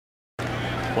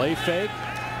Play fake,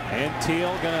 and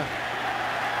Teal gonna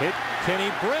hit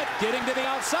Kenny Britt, getting to the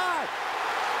outside.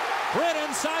 Britt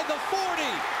inside the 40,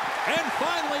 and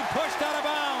finally pushed out of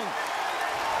bounds.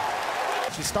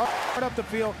 You start up the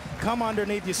field, come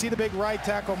underneath. You see the big right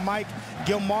tackle, Mike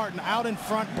Gilmartin, out in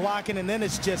front blocking, and then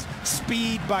it's just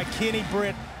speed by Kenny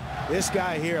Britt. This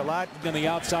guy here, a lot on the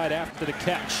outside after the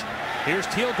catch. Here's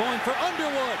Teal going for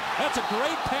Underwood. That's a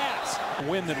great pass.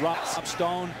 Win that Rob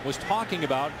Stone was talking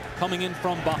about, coming in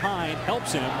from behind,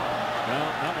 helps him.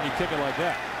 Well, not when you kick it like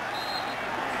that.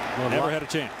 Well, never had a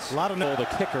chance. A lot of the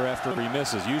kicker after he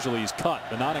misses. Usually he's cut,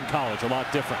 but not in college. A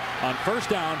lot different. On first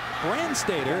down,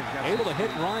 Brandstater able to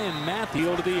hit Ryan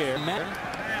Matthew to the air.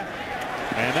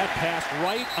 And that pass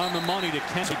right on the money to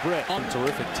Kenny Britt.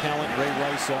 Terrific talent. Ray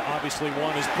Rice obviously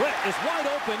won as Britt is wide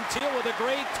open. Teal with a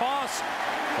great toss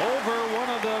over one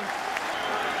of them.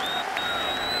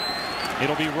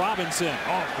 It'll be Robinson.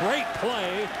 Oh, great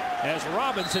play as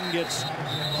Robinson gets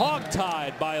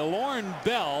hog-tied by Lauren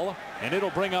Bell, and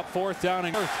it'll bring up fourth down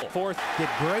and fourth. Get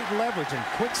great leverage and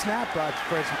quick snap by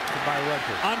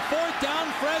Rutgers. On fourth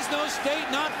down, Fresno State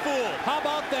not fooled. How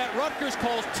about that? Rutgers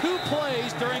calls 2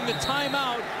 plays during the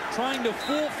timeout, trying to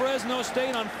fool Fresno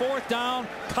State on fourth down.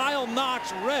 Kyle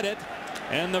Knox read it,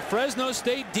 and the Fresno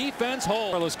State defense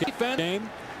holds. Game.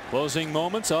 Closing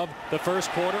moments of the first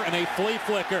quarter, and a flea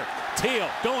flicker. Teal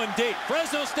going deep.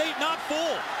 Fresno State not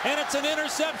full, and it's an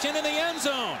interception in the end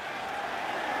zone.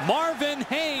 Marvin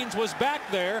Haynes was back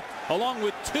there along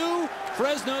with 2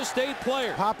 Fresno State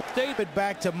players. It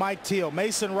back to Mike Teal.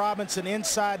 Mason Robinson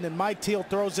inside, and then Mike Teal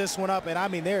throws this one up, and I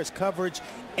mean there's coverage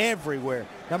everywhere.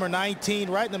 Number 19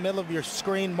 right in the middle of your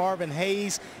screen, Marvin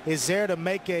Hayes, is there to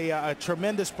make a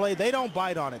tremendous play. They don't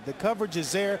bite on it. The coverage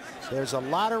is there. There's a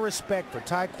lot of respect for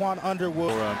Taekwon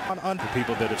Underwood. For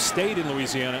people that have stayed in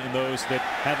Louisiana and those that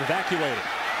have evacuated.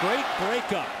 Great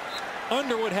breakup.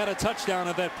 Underwood had a touchdown,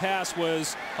 and that pass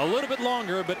was a little bit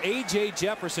longer, but A.J.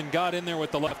 Jefferson got in there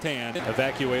with the left hand.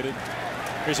 Evacuated.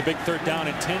 Here's a big third down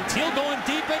and 10. Teal going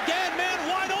deep again, man,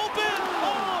 wide open.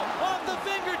 Oh, off the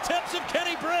fingertips of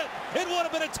Kenny Britt. It would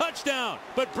have been a touchdown,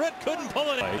 but Britt couldn't pull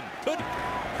it in.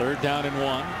 Third down and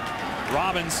 1.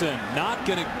 Robinson not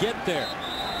going to get there.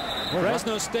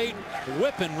 Fresno State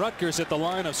whipping Rutgers at the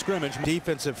line of scrimmage.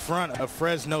 Defensive front of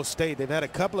Fresno State. They've had a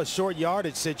couple of short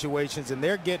yardage situations, and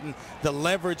they're getting the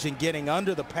leverage and getting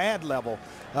under the pad level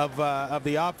of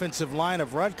the offensive line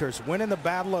of Rutgers, winning the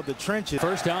battle of the trenches.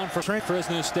 First down for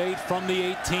Fresno State from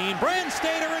the 18.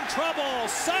 Brandstater in trouble.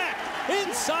 Sack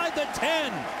inside the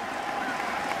 10.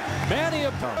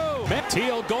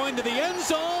 Teal going to the end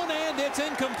zone, and it's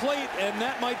incomplete, and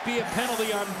that might be a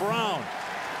penalty on Brown.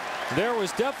 There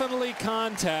was definitely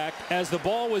contact as the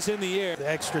ball was in the air. The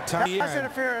extra time. Pass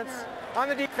interference on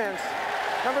the defense.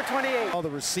 Number 28. All the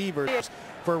receivers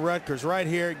for Rutgers right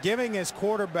here, giving his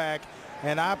quarterback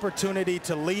an opportunity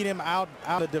to lead him out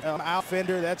the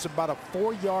outfender. That's about a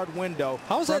 4-yard window.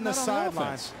 How's from that the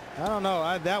sidelines? I don't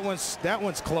know. That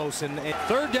one's close. And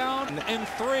third down and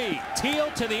 3.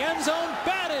 Teal to the end zone,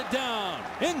 batted down.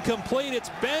 Incomplete. It's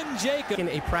Ben Jacobs. In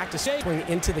a practice swing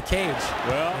into the cage.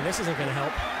 Well, and this isn't going to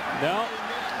help. No,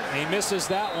 he misses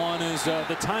that one as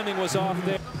the timing was off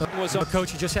there.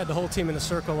 Coach, you just had the whole team in a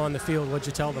circle on the field. What'd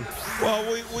you tell them? Well,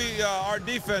 our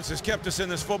defense has kept us in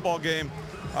this football game.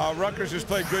 Rutgers has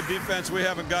played good defense. We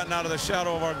haven't gotten out of the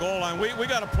shadow of our goal line. We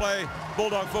got to play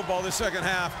Bulldog football this second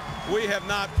half. We have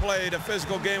not played a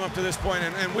physical game up to this point,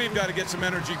 and we've got to get some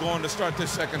energy going to start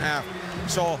this second half.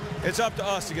 So it's up to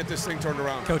us to get this thing turned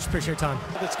around. Coach, appreciate your time.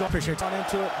 Let's go. Appreciate your time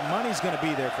into it. Money's going to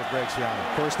be there for Greg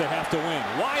Schiano. Of course, they have to win.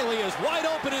 Wiley is wide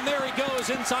open, and there he goes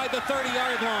inside the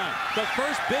 30-yard line. The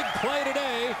first big play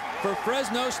today for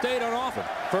Fresno State on offense.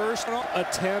 First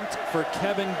attempt for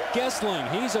Kevin Gessling.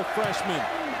 He's a freshman.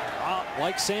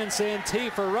 Like Sansan T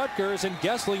for Rutgers, and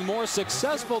Gessling more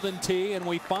successful than T, and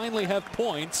we finally have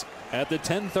points at the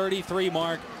 10:33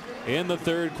 mark in the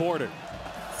third quarter.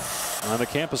 On the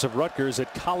campus of Rutgers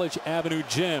at College Avenue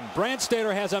Gym,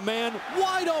 Brandstater has a man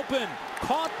wide open,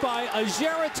 caught by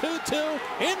Ajera Tutu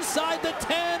inside the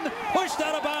 10, pushed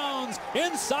out of bounds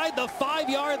inside the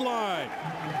 5-yard line.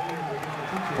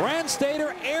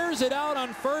 Brandstater airs it out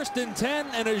on 1st and 10,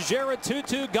 and Ajera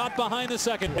Tutu got behind the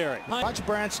secondary. Watch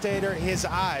Brandstater, his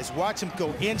eyes. Watch him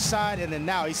go inside, and then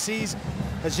now he sees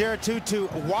Ajera Tutu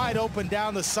wide open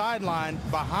down the sideline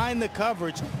behind the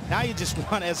coverage. Now you just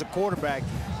want, as a quarterback,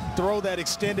 throw that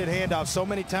extended handoff. So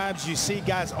many times you see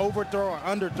guys overthrow or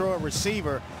underthrow a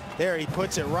receiver. There, he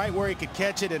puts it right where he could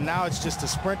catch it, and now it's just a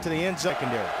sprint to the end zone.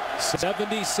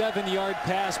 77-yard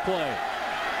pass play.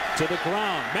 To the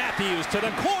ground, Matthews to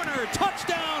the corner,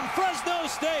 touchdown Fresno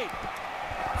State.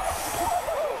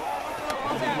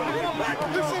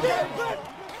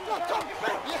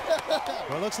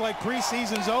 Well, it looks like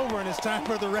preseason's over and it's time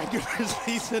for the regular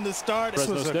season to start.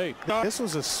 This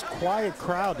was a quiet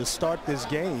crowd to start this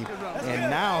game, and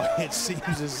now it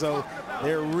seems as though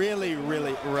they're really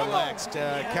relaxed,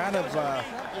 kind of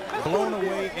blown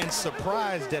away and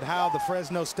surprised at how the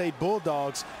Fresno State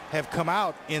Bulldogs have come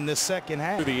out in the second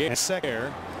half. They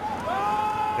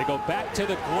go back to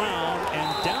the ground,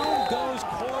 and down goes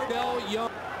Cordell Young.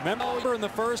 Remember in the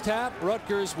first half,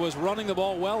 Rutgers was running the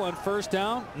ball well on first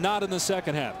down, not in the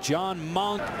second half. John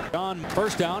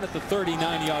first down at the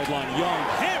 39-yard line. Young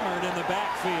hammered in the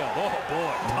backfield. Oh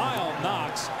boy, Kyle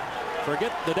Knox.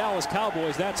 Forget the Dallas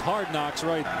Cowboys, that's hard knocks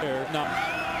right there. Now,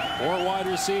 4 wide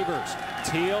receivers.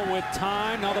 Teal with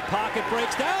time, now the pocket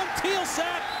breaks down. Teal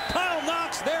sack, Kyle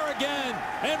Knox there again,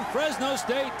 and Fresno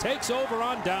State takes over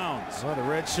on downs. Well, the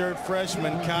redshirt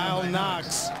freshman Kyle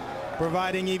Knox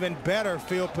providing even better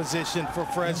field position for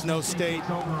Fresno State.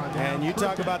 And you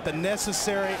talk about the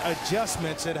necessary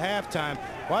adjustments at halftime.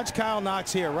 Watch Kyle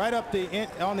Knox here, right up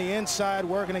on the inside,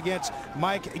 working against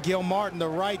Mike Gilmartin, the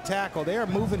right tackle. They are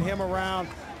moving him around,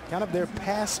 kind of their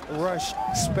pass rush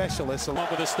specialist. Up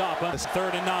with a stop,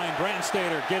 3rd and 9.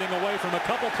 Brandstater getting away from a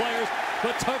couple players,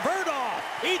 but Tverdov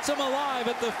eats him alive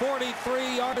at the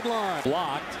 43-yard line.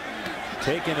 Blocked,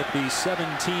 taken at the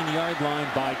 17-yard line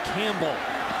by Campbell.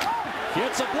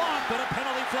 Gets a block, but a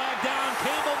penalty flag down.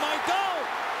 Campbell might go.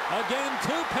 Again,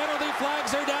 2 penalty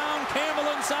flags are down. Campbell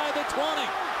inside the 20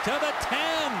 to the 10.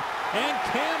 And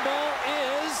Campbell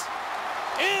is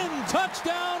in.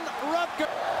 Touchdown, Rutgers.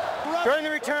 During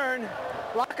the return,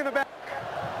 lock in the back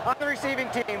on the receiving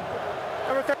team.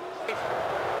 Number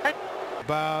 38.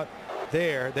 About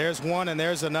there. There's one and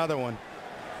there's another one.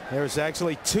 There's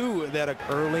actually 2 that are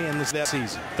early in this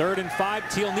season. 3rd and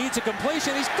 5. Teal needs a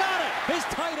completion. He's got it. His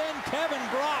tight end, Kevin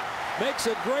Brock, makes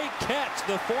a great catch.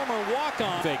 The former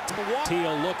walk-on.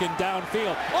 Teal looking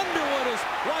downfield. Underwood is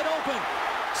wide open.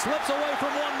 Slips away from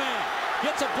one man.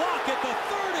 Gets a block at the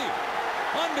 30.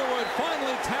 Underwood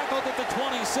finally tackled at the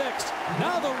 26.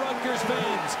 Now the Rutgers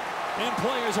fans and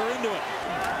players are into it.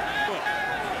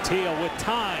 Teal with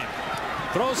time.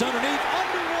 Throws underneath.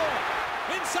 Underwood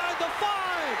inside the 5.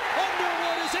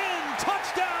 Underwood is in.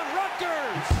 Touchdown,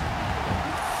 Rutgers.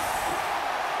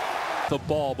 The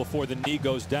ball before the knee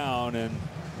goes down, and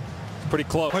pretty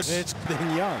close. It's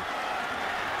been Young.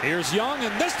 Here's Young,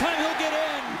 and this time he'll get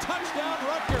in. Touchdown,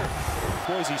 Rutgers.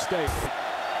 Boise State.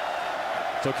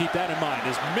 So keep that in mind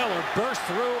as Miller bursts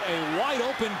through a wide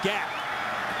open gap,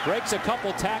 breaks a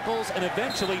couple tackles, and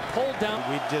eventually pulled down.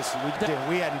 We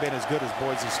hadn't been as good as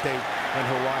Boise State and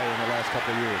Hawaii in the last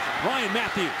couple of years. Ryan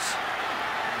Matthews.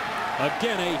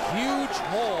 Again, a huge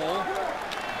hole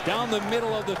down the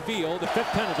middle of the field. The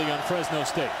 5th penalty on Fresno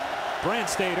State.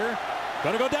 Brandstater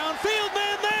gonna go downfield,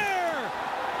 man there!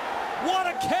 What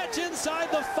a catch inside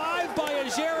the 5 by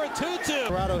Ajeratutu.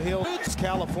 Colorado Hills,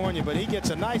 California, but he gets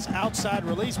a nice outside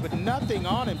release, but nothing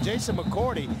on him. Jason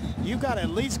McCourty, you got to at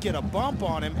least get a bump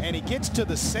on him, and he gets to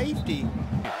the safety.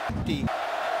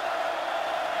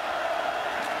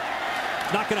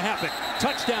 Not gonna happen.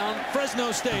 Touchdown,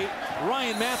 Fresno State.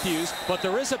 Ryan Matthews, but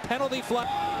there is a penalty flag.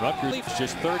 Rutgers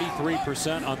just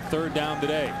 33% on 3rd down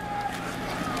today.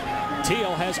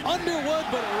 Teal has Underwood,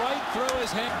 but right through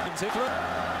his hands.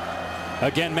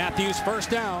 Again, Matthews 1st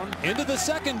down into the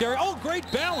secondary. Oh, great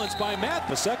balance by Matt.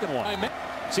 The second one.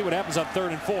 See what happens on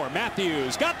 3rd and 4.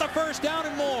 Matthews got the 1st down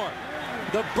and more.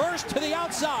 The burst to the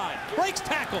outside, breaks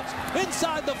tackles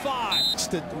inside the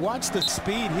 5. Watch the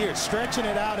speed here, stretching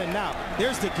it out, and now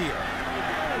there's the gear.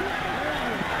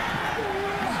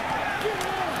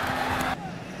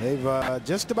 They've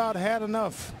just about had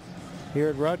enough here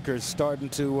at Rutgers, starting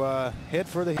to head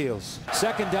for the heels.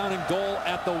 2nd down and goal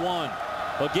at the 1.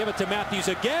 They'll give it to Matthews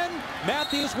again.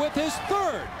 Matthews with his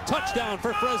 3rd touchdown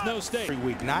for Fresno State. Every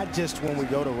week, not just when we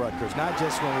go to Rutgers, not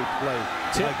just when we play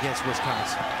against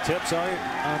Wisconsin. Tip, sorry,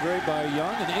 Andre, by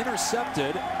Young, and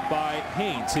intercepted by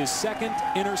Haynes, his 2nd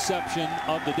interception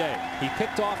of the day. He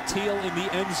picked off Teal in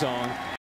the end zone.